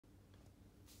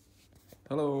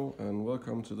Hello and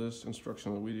welcome to this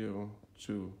instructional video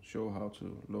to show how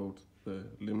to load the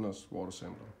Limnos water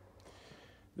sampler.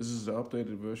 This is the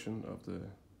updated version of the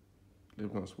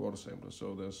Limnos water sampler,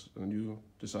 so there's a new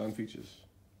design features.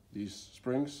 These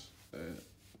springs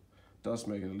does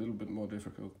make it a little bit more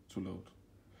difficult to load.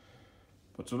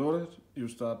 But to load it, you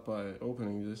start by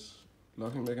opening this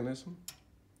locking mechanism.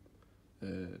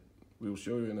 We will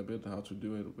show you in a bit how to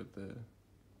do it with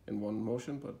in one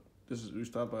motion, but you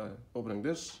start by opening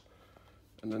this,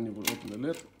 and then you will open the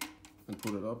lid and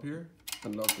put it up here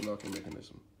and lock the locking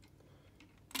mechanism.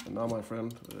 And now my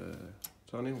friend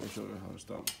Tony will show you how it's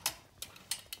done.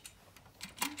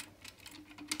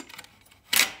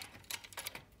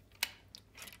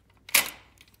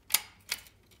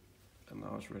 And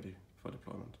now it's ready for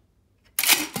deployment.